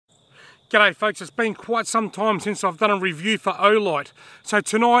G'day folks, it's been quite some time since I've done a review for Olight. So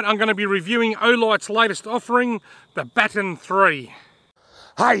tonight I'm going to be reviewing Olight's latest offering, the Baton 3.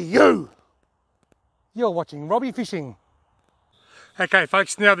 Hey you! You're watching Robbie Fishing. Okay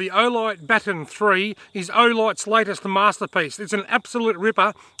folks, now the Olight Baton 3 is Olight's latest masterpiece. It's an absolute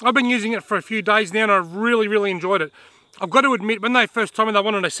ripper. I've been using it for a few days now and I've really enjoyed it. I've got to admit, when they first told me they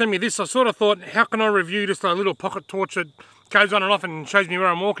wanted to send me this, I sort of thought, how can I review just a little pocket torch that goes on and off and shows me where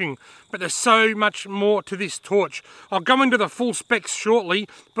I'm walking? But there's so much more to this torch. I'll go into the full specs shortly,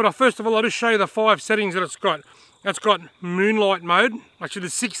 but first of all I'll just show you the 5 settings that it's got. It's got moonlight mode, actually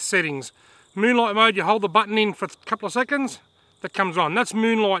there's 6 settings. Moonlight mode, you hold the button in for a couple of seconds, that comes on, that's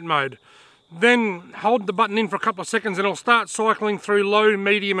moonlight mode. Then hold the button in for a couple of seconds and it'll start cycling through low,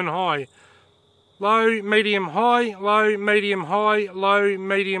 medium and high. Low, medium, high, low, medium, high, low,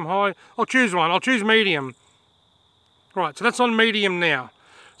 medium, high. I'll choose one, I'll choose medium. Right, so that's on medium now.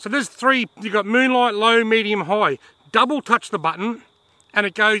 So there's 3, you've got moonlight, low, medium, high. Double touch the button and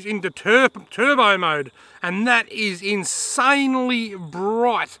it goes into turbo mode. And that is insanely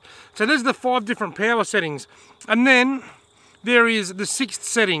bright. So there's the 5 different power settings. And then there is the 6th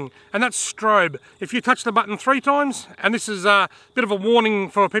setting, and that's strobe. If you touch the button 3 times, and this is a bit of a warning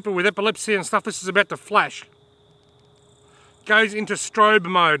for people with epilepsy and stuff, this is about to flash. Goes into strobe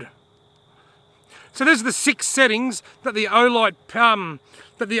mode. So there's the 6 settings that the Olight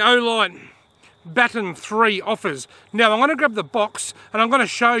Baton 3 offers. Now I'm going to grab the box and I'm going to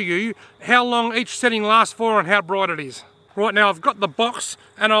show you how long each setting lasts for and how bright it is. Right, now I've got the box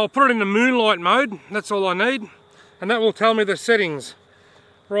and I'll put it in the moonlight mode, that's all I need. And that will tell me the settings.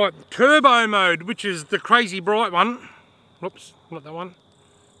 Right, turbo mode, which is the crazy bright one. Whoops, not that one.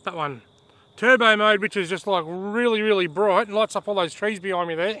 That one. Turbo mode, which is just like really bright and lights up all those trees behind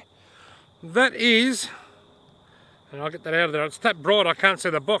me there. That is, and I'll get that out of there. It's that bright I can't see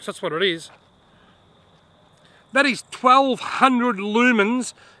the box, that's what it is. That is 1200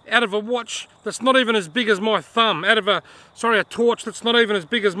 lumens out of a watch that's not even as big as my thumb. Out of a torch that's not even as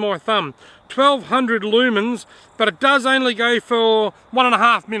big as my thumb. 1200 lumens, but it does only go for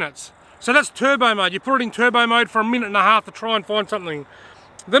 1.5 minutes. So that's turbo mode. You put it in turbo mode for 1.5 minutes to try and find something.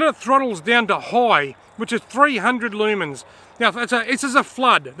 Then it throttles down to high, which is 300 lumens. Now it's as a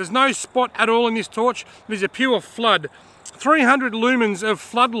flood. There's no spot at all in this torch. It is a pure flood. 300 lumens of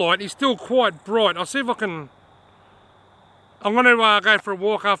floodlight is still quite bright. I'll see if I can. I'm going to go for a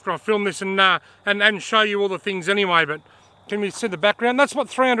walk after I film this and show you all the things anyway, but can we see the background? That's what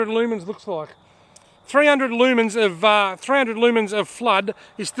 300 lumens looks like. 300 lumens of flood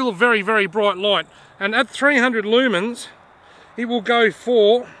is still very bright light, and at 300 lumens it will go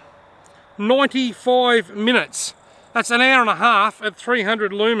for 95 minutes. That's an hour and a half at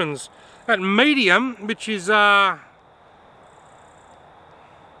 300 lumens. At medium, which is that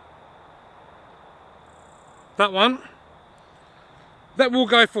one, that will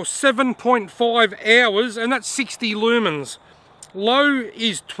go for 7.5 hours, and that's 60 lumens. Low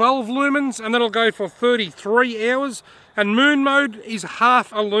is 12 lumens, and that'll go for 33 hours. And moon mode is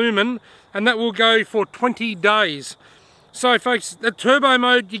half a lumen, and that will go for 20 days. So folks, at turbo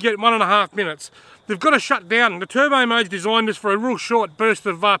mode, you get 1.5 minutes. They've got to shut down. The turbo mode's designed just for a real short burst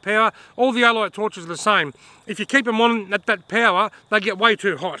of power. All the Olight torches are the same. If you keep them on at that power, they get way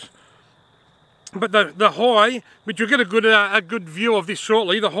too hot. But the high, which you'll get a good view of this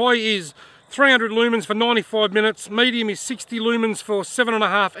shortly, the high is 300 lumens for 95 minutes, medium is 60 lumens for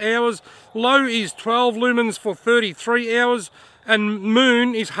 7.5 hours, low is 12 lumens for 33 hours, and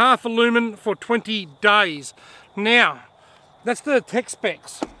moon is half a lumen for 20 days. Now, that's the tech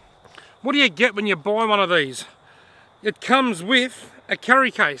specs. What do you get when you buy one of these? It comes with a carry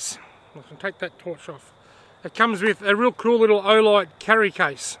case. I can take that torch off. It comes with a real cool little Olight carry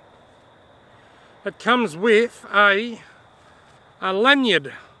case. It comes with a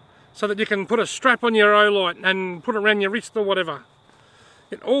lanyard so that you can put a strap on your Olight and put it around your wrist or whatever.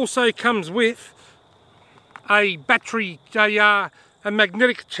 It also comes with a battery, a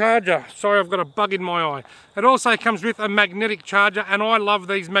magnetic charger. Sorry, I've got a bug in my eye. It also comes with a magnetic charger, and I love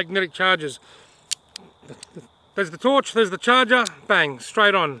these magnetic chargers. There's the torch, there's the charger, bang,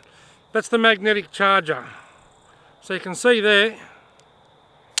 straight on. That's the magnetic charger. So you can see there,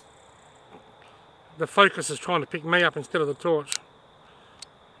 the focus is trying to pick me up instead of the torch.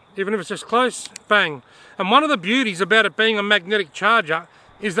 Even if it's just close, bang. And one of the beauties about it being a magnetic charger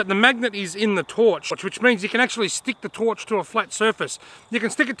is that the magnet is in the torch, which means you can actually stick the torch to a flat surface. You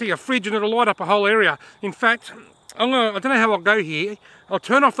can stick it to your fridge and it'll light up a whole area. In fact, I don't know how I'll go here. I'll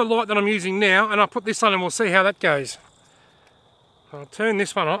turn off the light that I'm using now and I'll put this on and we'll see how that goes. I'll turn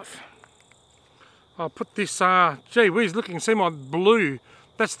this one off. I'll put this, gee whiz, look, you can see my blue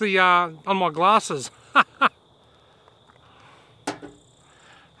That's the on my glasses.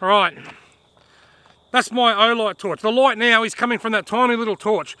 Right, that's my Olight torch. The light now is coming from that tiny little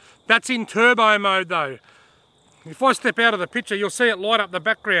torch. That's in turbo mode though. If I step out of the picture, you'll see it light up the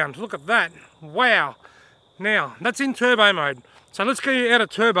background. Look at that. Wow. Now, that's in turbo mode. So let's get out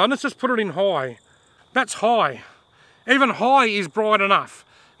of turbo and let's just put it in high. That's high. Even high is bright enough.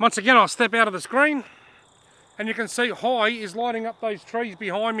 Once again, I'll step out of the screen and you can see high is lighting up those trees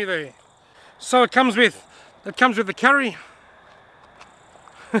behind me there. So it comes with the carry.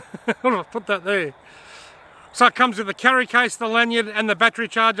 I'll put that there. So it comes with the carry case, the lanyard and the battery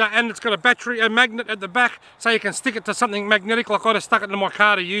charger, and it's got a magnet at the back so you can stick it to something magnetic, like I just stuck it into my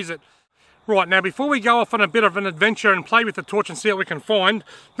car to use it. Right, now before we go off on a bit of an adventure and play with the torch and see what we can find,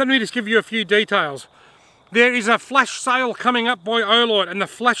 let me just give you a few details. There is a flash sale coming up by Olight, and the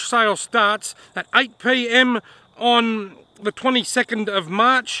flash sale starts at 8 PM on the 22nd of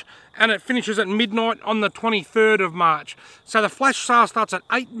March and it finishes at midnight on the 23rd of March. So the flash sale starts at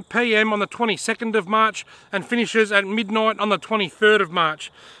 8 PM on the 22nd of March and finishes at midnight on the 23rd of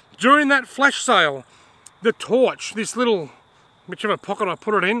March. During that flash sale, the torch, this little, whichever pocket I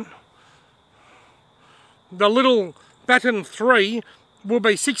put it in, the little Baton 3 will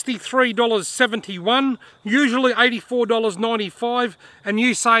be $63.71, usually $84.95, and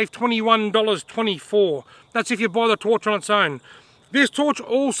you save $21.24. That's if you buy the torch on its own. This torch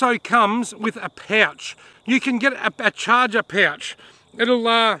also comes with a pouch. You can get a charger pouch. It'll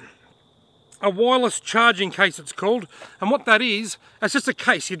a wireless charging case it's called, and what that is, it's just a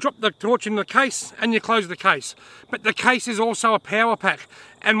case. You drop the torch in the case and you close the case. But the case is also a power pack,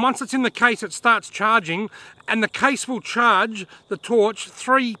 and once it's in the case it starts charging, and the case will charge the torch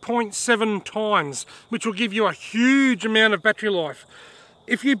 3.7 times, which will give you a huge amount of battery life.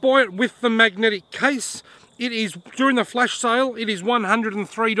 If you buy it with the magnetic case, it is, during the flash sale, it is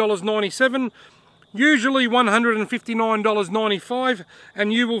 $103.97. Usually $159.95,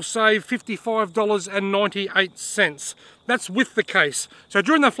 and you will save $55.98. That's with the case. So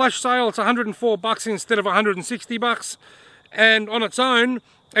during the flash sale it's $104 instead of $160, and on its own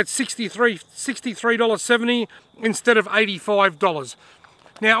it's $63.70 instead of $85.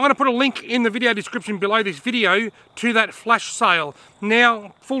 Now I'm going to put a link in the video description below this video to that flash sale.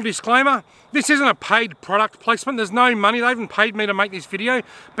 Now, full disclaimer, this isn't a paid product placement. There's no money. They haven't paid me to make this video,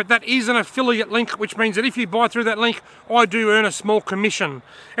 but that is an affiliate link, which means that if you buy through that link, I do earn a small commission.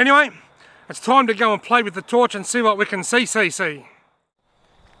 Anyway, it's time to go and play with the torch and see what we can see.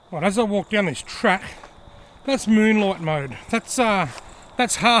 Right, as I walk down this track, that's moonlight mode. That's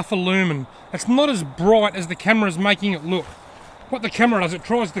half a lumen. It's not as bright as the camera's making it look. What the camera does, it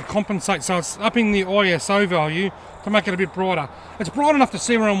tries to compensate, so it's upping the ISO value to make it a bit brighter. It's bright enough to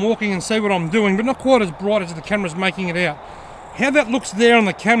see where I'm walking and see what I'm doing, but not quite as bright as the camera's making it out. How that looks there on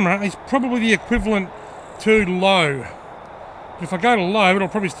the camera is probably the equivalent to low. But if I go to low, it'll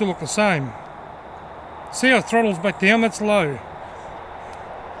probably still look the same. See how it throttles back down? That's low.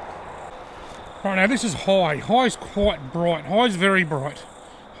 Right, now this is high. High's quite bright. High's very bright.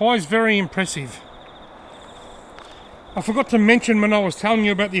 High's very impressive. I forgot to mention when I was telling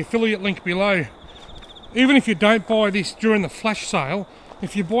you about the affiliate link below. Even if you don't buy this during the flash sale,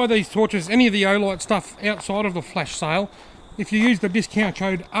 if you buy these torches, any of the Olight stuff outside of the flash sale, if you use the discount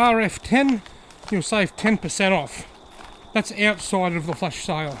code RF10, you'll save 10% off. That's outside of the flash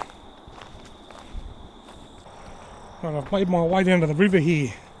sale. Right, I've made my way down to the river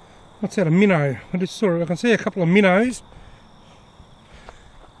here. What's that, a minnow? I can see a couple of minnows.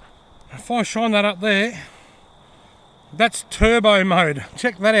 If I shine that up there, that's turbo mode.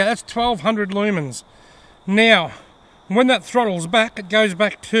 Check that out. That's 1200 lumens. Now, when that throttles back, it goes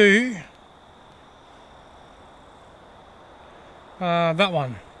back to that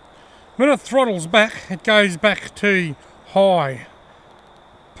one. When it throttles back, it goes back to high.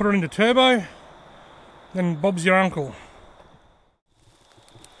 Put it into turbo, then Bob's your uncle.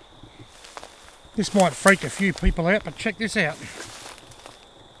 This might freak a few people out, but check this out.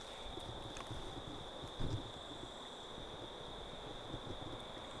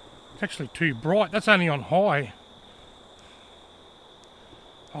 Actually too bright. That's only on high.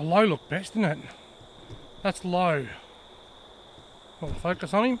 Oh, low look best, isn't it? That's low. I'll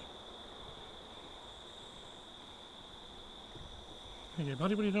focus on him. There you go,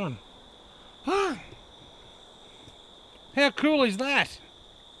 buddy. What are you doing? Ah! How cool is that?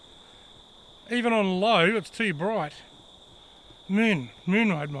 Even on low, it's too bright. Moon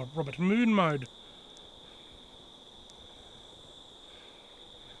mode, Robert. Moon mode.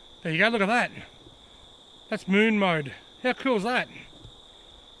 There you go, look at that. That's moon mode. How cool is that?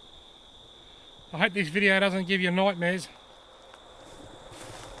 I hope this video doesn't give you nightmares.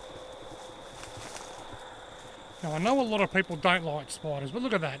 Now I know a lot of people don't like spiders, but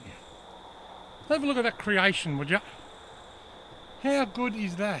look at that. Have a look at that creation, would you? How good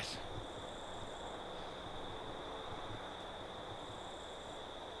is that?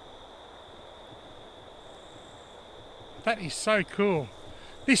 That is so cool.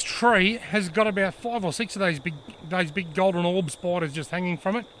 This tree has got about 5 or 6 of those big golden orb spiders just hanging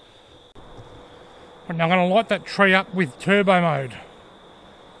from it. And I'm going to light that tree up with turbo mode.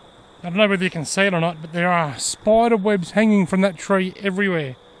 I don't know whether you can see it or not, but there are spider webs hanging from that tree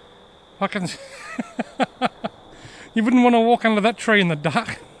everywhere. I can... You wouldn't want to walk under that tree in the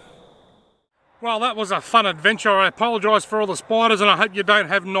dark. Well, that was a fun adventure. I apologise for all the spiders and I hope you don't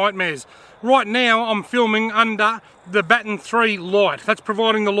have nightmares. Right now I'm filming under the Baton 3 light. That's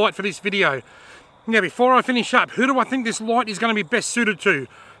providing the light for this video. Now before I finish up, who do I think this light is going to be best suited to?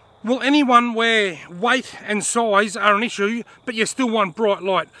 Well, anyone where weight and size are an issue, but you still want bright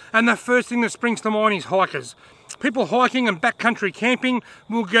light. And the first thing that springs to mind is hikers. People hiking and backcountry camping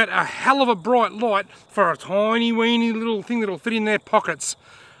will get a hell of a bright light for a tiny weeny little thing that'll fit in their pockets.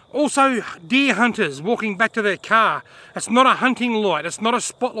 Also, deer hunters walking back to their car. It's not a hunting light, it's not a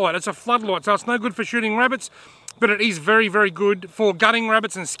spotlight, it's a floodlight, so it's no good for shooting rabbits, but it is very, very good for gutting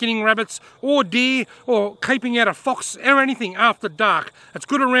rabbits and skinning rabbits, or deer, or keeping out a fox, or anything after dark. It's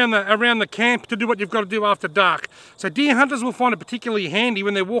good around the camp to do what you've got to do after dark. So deer hunters will find it particularly handy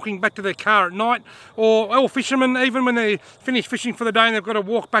when they're walking back to their car at night, or fishermen, even when they finish fishing for the day and they've got to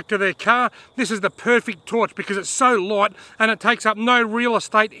walk back to their car. This is the perfect torch because it's so light and it takes up no real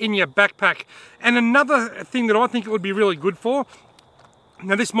estate in your backpack. And another thing that I think it would be really good for,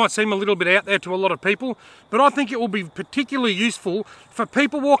 now this might seem a little bit out there to a lot of people, but I think it will be particularly useful for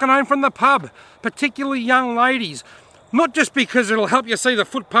people walking home from the pub, particularly young ladies. Not just because it'll help you see the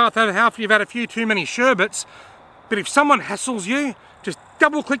footpath after you've had a few too many sherbets, but if someone hassles you, just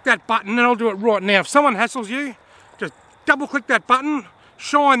double click that button, and I'll do it right now. If someone hassles you, just double click that button,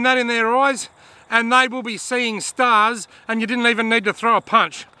 shine that in their eyes, and they will be seeing stars, and you didn't even need to throw a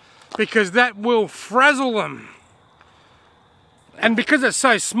punch, because that will frazzle them. And because it's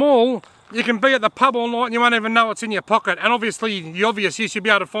so small, you can be at the pub all night and you won't even know it's in your pocket. And obviously, the obvious is you'll be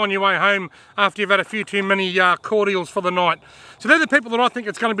able to find your way home after you've had a few too many cordials for the night. So they're the people that I think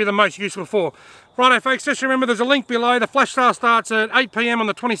it's going to be the most useful for. Righto folks, just remember there's a link below. The flash sale starts at 8 PM on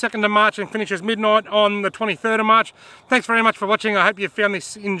the 22nd of March and finishes midnight on the 23rd of March. Thanks very much for watching. I hope you found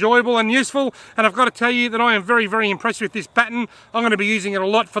this enjoyable and useful. And I've got to tell you that I am very, very impressed with this baton. I'm going to be using it a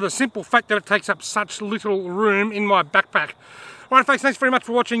lot for the simple fact that it takes up such little room in my backpack. Alright folks, thanks very much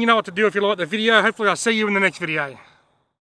for watching. You know what to do if you like the video. Hopefully I'll see you in the next video.